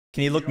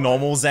Can you look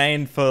normal,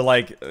 Zane, for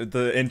like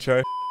the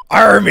intro?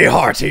 Army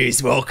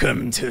hearties,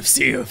 welcome to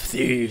Sea of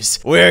Thieves.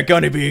 We're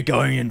gonna be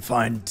going and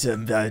find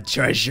some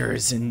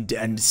treasures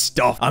and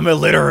stuff. I'm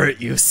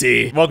illiterate, you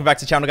see. Welcome back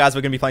to the channel, guys.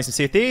 We're gonna be playing some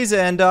Sea of Thieves,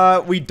 and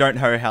we don't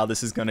know how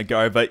this is gonna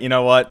go, but you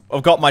know what?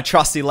 I've got my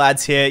trusty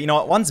lads here. You know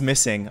what? One's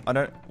missing. I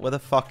don't... Where the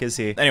fuck is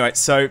he? Anyway,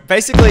 so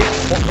basically...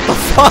 What the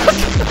fuck?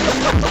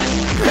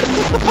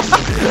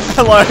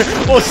 Hello.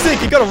 Well,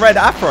 sick, you got a red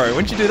afro.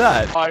 When'd you do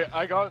that?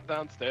 I got it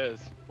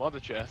downstairs. On the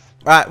chest.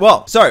 Alright,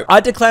 well, so I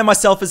declare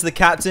myself as the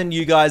captain.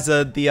 You guys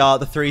are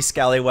the three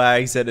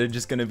scallywags that are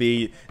just gonna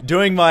be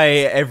doing my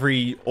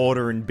every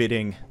order and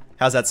bidding.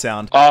 How's that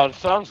sound? It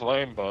sounds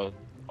lame, but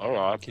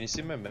alright. Can you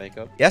see my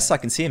makeup? Yes, I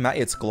can see him, Matty.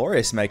 It's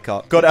glorious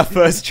makeup. Got our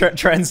first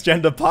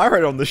transgender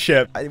pirate on the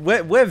ship.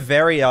 We're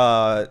very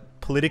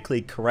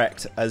politically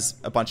correct as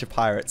a bunch of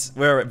pirates.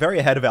 We're very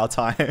ahead of our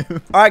time.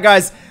 Alright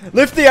guys,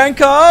 lift the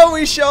anchor.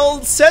 We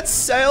shall set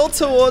sail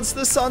towards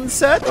the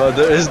sunset. Oh,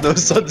 there is no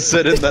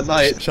sunset in the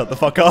night. Shut the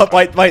fuck up.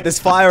 Wait, there's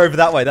fire over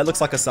that way. That looks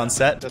like a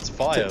sunset. That's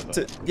fire.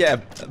 Yeah,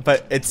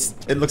 but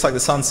it looks like the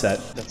sunset.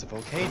 That's a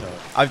volcano.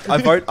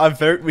 I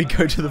vote we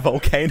go to the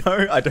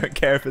volcano. I don't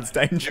care if it's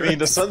dangerous. You mean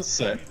the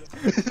sunset?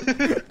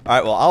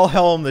 Alright, well, I'll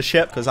helm the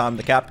ship because I'm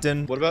the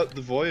captain. What about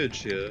the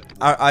voyage here?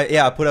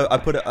 Yeah,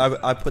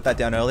 I put that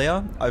down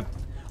earlier.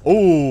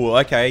 Oh,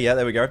 okay, yeah,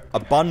 there we go. A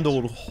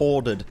bundle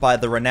hoarded by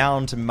the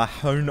renowned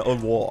Mahone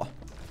of War.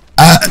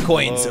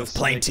 Coins of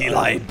plenty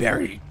lie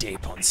buried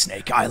deep on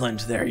Snake Island.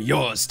 They're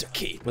yours to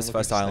keep. What's the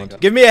first island?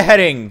 Give me a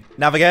heading,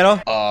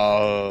 navigator.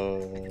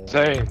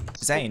 Zane.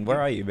 Zane, where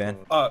are you, man?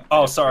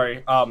 Oh,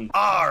 sorry.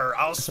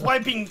 I was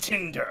swiping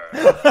Tinder.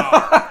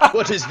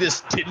 What is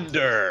this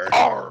Tinder?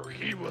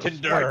 He was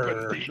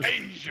Tinder. swiping the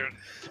Asian.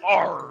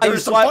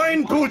 There's a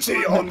fine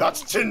booty on that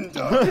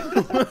Tinder.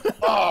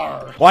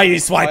 Why are you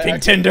swiping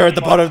Tinder at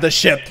the bottom of the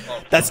ship?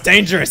 That's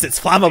dangerous. It's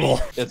flammable.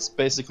 It's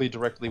basically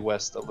directly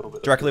west a little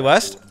bit. Directly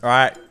west?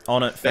 Alright,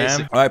 on it, fam.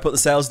 Basic. Alright, put the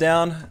sails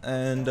down,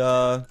 and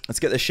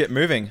let's get this ship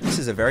moving. This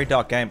is a very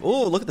dark game.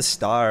 Oh, look at the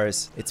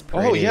stars. It's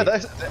pretty. Oh yeah,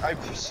 I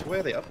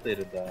swear they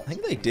updated that. I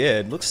think they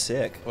did. Looks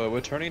sick. Well,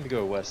 we're turning to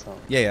go west, huh?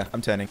 Yeah,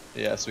 I'm turning.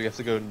 Yeah, so we have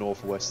to go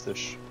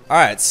northwestish.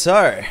 Alright,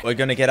 so we're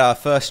gonna get our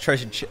first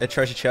treasure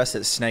chest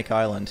at Snake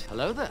Island.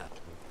 Hello there.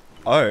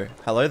 Oh,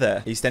 hello there.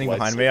 Are you standing White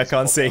behind me? I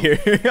can't see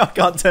space you. I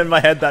can't turn my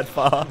head that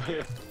far.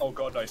 Oh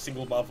god, no,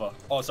 single mother.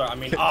 Oh, sorry, I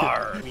mean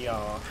R. We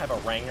have a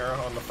ranger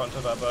on the front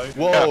of our boat.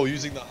 Whoa,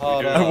 using the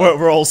hard R.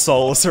 We're all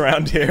soulless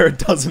around here. It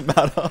doesn't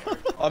matter.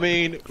 I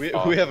mean, we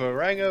have a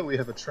ranger, we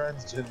have a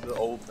transgender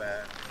old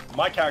man.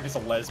 My character's a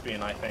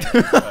lesbian, I think.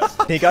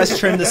 Can you guys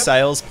trim the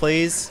sails,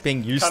 please?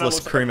 Being useless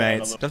looks like a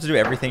man crewmates. a Do I have to do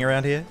everything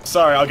around here?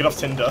 Sorry, I'll get off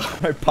Tinder.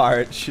 No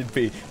pirate should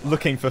be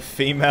looking for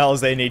females.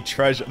 They need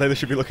treasure. They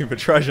should be looking for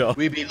treasure.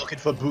 We be looking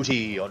for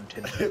booty on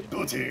Tinder.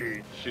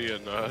 Booty. She a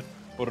nerd.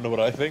 Wanna know what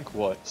I think?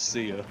 What?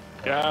 See ya.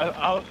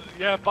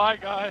 Yeah, bye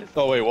guys.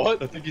 Oh wait,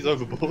 what? I think he's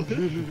overboard.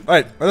 Wait,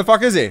 where the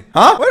fuck is he?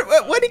 Huh?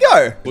 Where'd he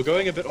go? We're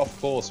going a bit off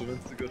course. We're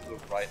meant to go to the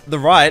right. The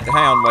right? Hang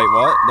on, wait,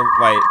 what?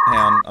 Wait, hang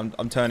on.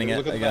 I'm turning it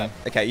Look at again.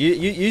 that. Okay,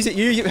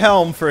 you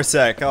helm for a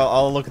sec.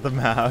 I'll look at the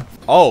map.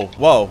 Oh,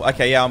 whoa.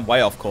 Okay, yeah, I'm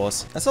way off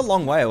course. That's a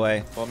long way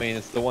away. Well, I mean,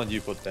 it's the one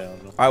you put down.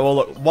 Alright, well,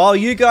 look, while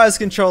you guys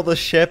control the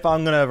ship,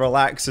 I'm gonna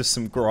relax with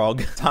some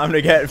grog. Time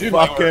to get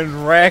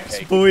fucking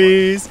wrecked,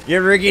 boys. Get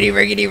rickety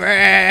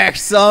wrecked,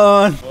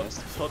 son.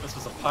 I thought this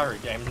was a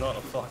pirate game, not a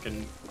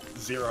fucking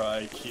zero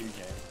IQ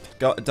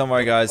game. Don't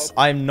worry, guys.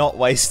 I'm not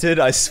wasted.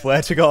 I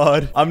swear to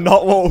God, I'm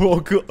not.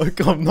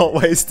 I'm not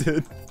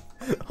wasted.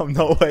 I'm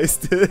not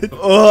wasted.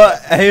 Oh,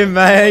 hey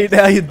mate,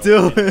 how you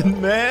doing,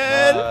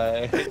 man?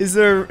 Hi. Is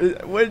there?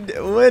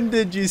 When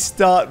did you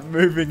start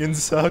moving in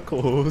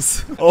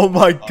circles? Oh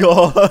my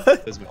God.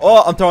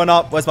 Oh, I'm throwing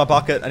up. Where's my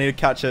bucket? I need to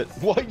catch it.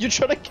 What? You're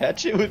trying to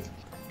catch it with?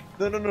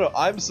 No.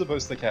 I'm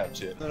supposed to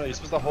catch it. No, you're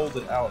supposed to hold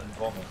it out and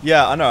vomit.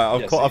 Yeah, I know.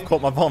 Yeah, I've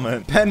caught my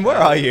vomit. Ben, where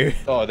are you?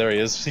 Oh, there he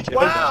is.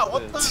 Wow,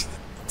 what the?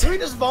 Who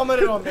just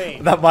vomited on me?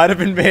 That might have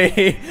been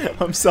me.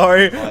 I'm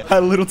sorry. I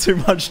had a little too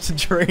much to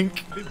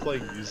drink. I've been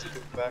playing music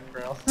in the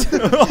background.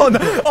 Oh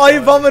no! Oh, you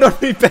vomited on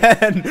me,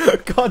 Ben!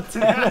 God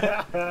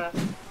damn it!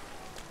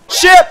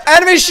 Ship!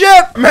 Enemy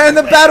ship! Man,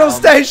 the battle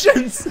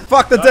stations!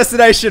 Fuck the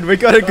destination. We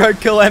gotta go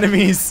kill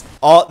enemies.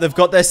 Oh, they've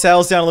got their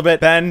sails down a little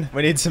bit. Ben,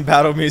 we need some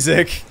battle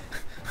music.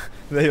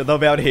 They'll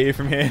be able to hear you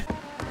from here.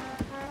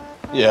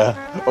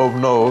 Yeah. Oh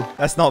no.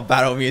 That's not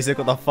battle music.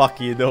 What the fuck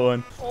are you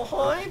doing? Oh,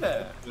 hi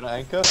there. Did I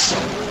anchor? Anchor,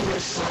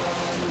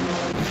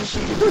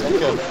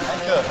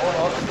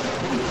 hold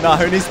on. Nah,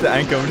 who needs to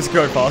anchor? We'll just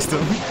go past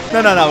him.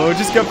 No, we'll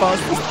just go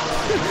past him.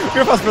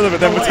 Go past for a little bit,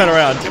 then we'll turn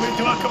around. Can we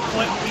do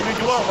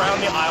around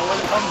the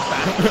island, come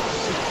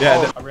back?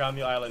 Yeah. Around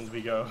the island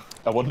we go.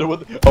 I wonder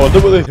what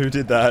Who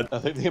did that? I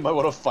think they might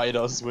want to fight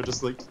us. We're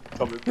just like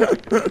coming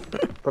back.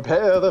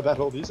 Prepare the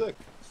battle music.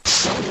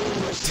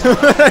 Say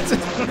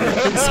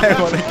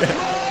one again.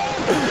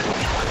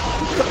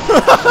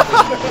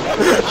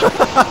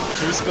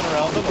 Should we spin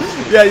around them?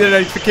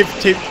 Yeah, keep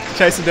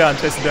chase him down,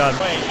 Wait,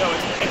 no,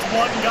 it's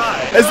one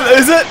guy.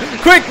 Is it?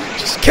 Quick!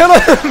 Just kill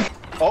him!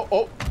 Oh,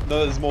 oh.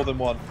 No, there's more than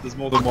one. There's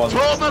more than one.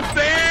 Throw the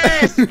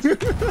fist!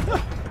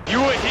 You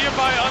are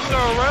hereby under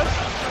arrest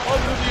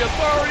under the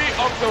authority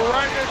of the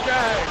Ranger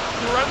Gang.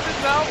 Surrender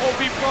now or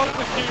be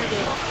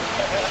prosecuted.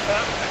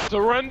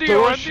 Surrender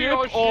your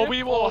ship or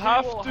we will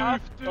have to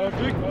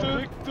evict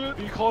it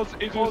because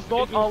it is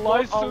not a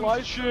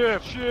licensed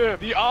ship.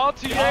 The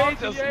RTA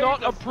does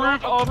not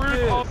approve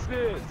of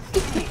this.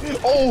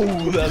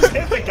 Oh, that's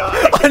Hit the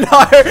guy. I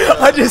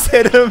know! I just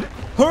hit him!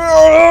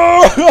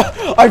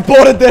 I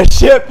boarded their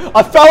ship!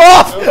 I fell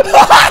off!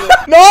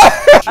 No!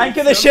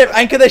 Anchor the ship!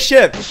 Anchor the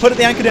ship! Put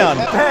the anchor down!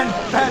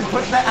 Ben,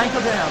 put the anchor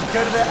down!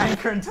 Go to the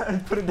anchor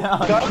and put it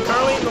down. I'm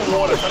currently in the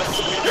water. Trying to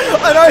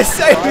swim. I know,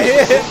 save me!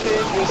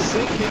 you're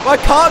sinking. I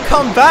can't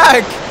come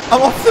back!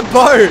 I'm off the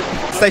boat!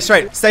 Stay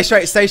straight, stay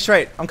straight, stay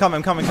straight. I'm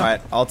coming.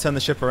 Alright, I'll turn the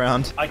ship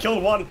around. I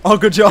killed one. Oh,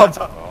 good job.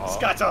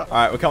 Scatter.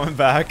 Alright, we're coming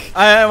back.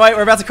 Wait,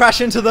 we're about to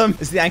crash into them.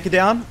 Is the anchor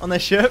down on their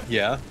ship?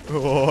 Yeah.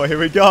 Oh, here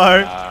we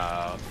go.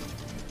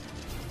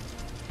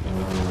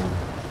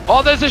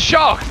 Oh, there's a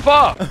shark!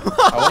 Fuck!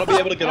 I want to be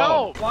able to get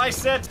on. Fly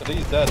set. I think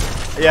he's dead.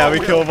 Yeah, we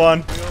killed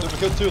one. We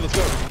killed two, let's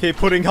go. Keep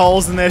putting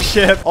holes in their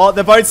ship. Oh,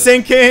 the boat's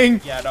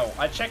sinking. Yeah, no.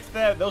 I checked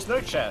there. There was no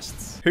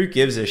chests. Who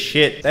gives a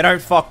shit? They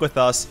don't fuck with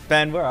us.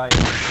 Ben, where are you?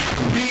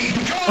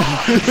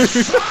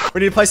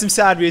 We need to play some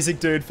sad music,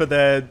 dude, for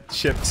their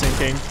ship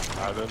sinking.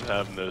 I don't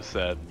have no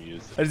sad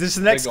music. This is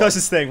the next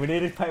closest thing. We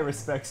need to pay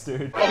respects,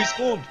 dude. Oh, he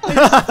spawned.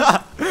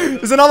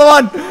 There's another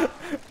one.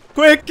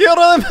 Quick, kill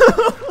him.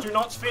 Do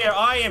not fear.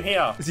 I am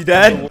here. Is he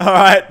dead?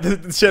 Alright,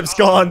 the ship's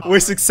gone.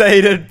 We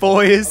succeeded,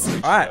 boys.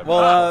 Alright,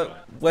 well,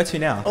 where to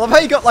now? I love how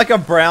you got like a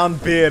brown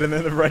beard and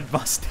then a red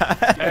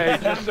mustache. Hey,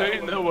 just so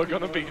you know, we're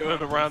gonna be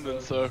going around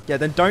in circles. Yeah,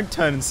 then don't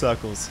turn in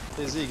circles.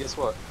 Hey, Z, guess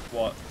what?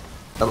 What?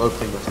 I'm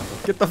opening or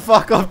something. Get the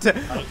fuck up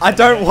to. I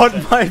don't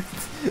want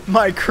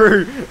my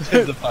crew.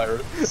 The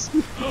pirates.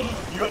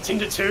 You got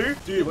Tinder too?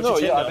 Dude, what's No,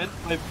 your yeah, Tinder?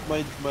 I meant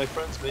my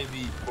friends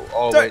maybe.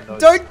 Oh, wait, no.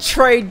 Don't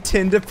trade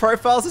Tinder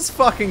profiles. It's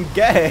fucking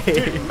gay.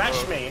 Dude,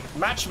 match me.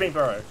 Match me,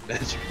 bro.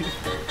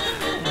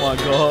 Oh my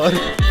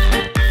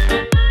god.